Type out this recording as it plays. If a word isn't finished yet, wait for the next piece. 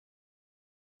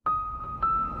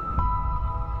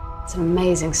It's an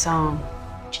amazing song.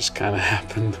 Just kind of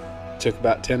happened. Took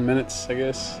about 10 minutes, I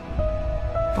guess.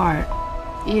 Bart,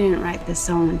 you didn't write this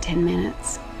song in 10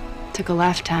 minutes. It took a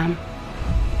lifetime.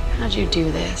 How'd you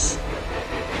do this?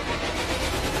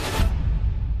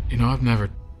 You know, I've never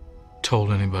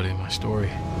told anybody my story.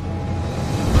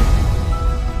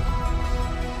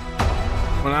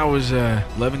 When I was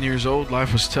 11 years old,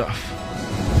 life was tough.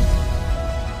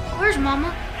 Where's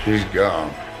Mama? She's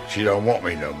gone. She don't want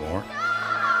me no more.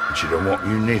 And she don't want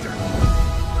you neither.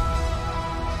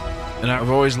 And I've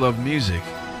always loved music.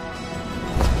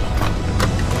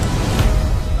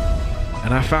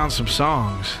 And I found some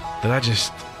songs that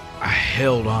I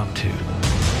held on to.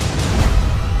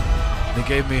 They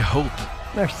gave me hope.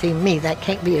 Mercy me, that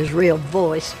can't be his real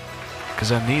voice.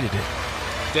 Because I needed it.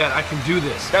 Dad, I can do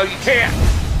this. No, you can't.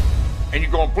 And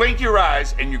you're gonna blink your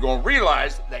eyes and you're gonna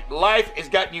realize that life has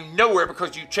gotten you nowhere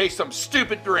because you chased some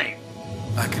stupid dream.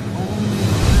 I can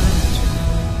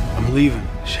I'm leaving,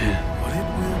 Shannon.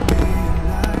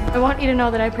 I want you to know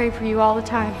that I pray for you all the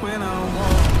time.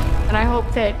 And I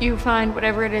hope that you find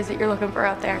whatever it is that you're looking for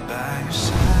out there.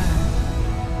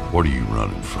 What are you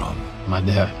running from? My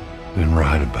dad. Then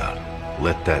write about it.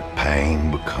 Let that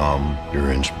pain become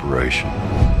your inspiration.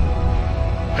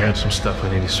 I got some stuff I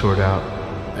need to sort out.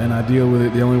 And I deal with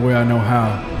it the only way I know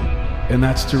how. And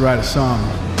that's to write a song.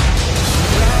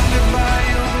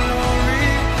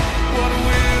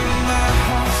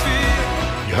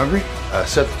 You hungry?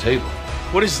 Set the table.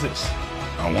 What is this?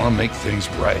 I wanna make things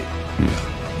right.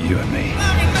 You and me.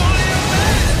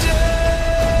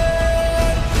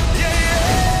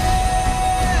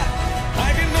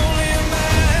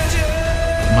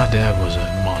 My dad was a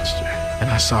monster, and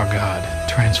I saw God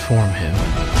transform him.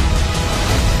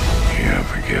 You have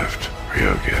a gift,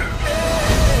 real gift.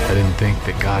 I didn't think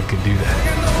that God could do that.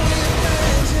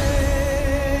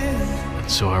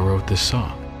 And so I wrote this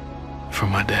song for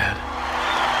my dad.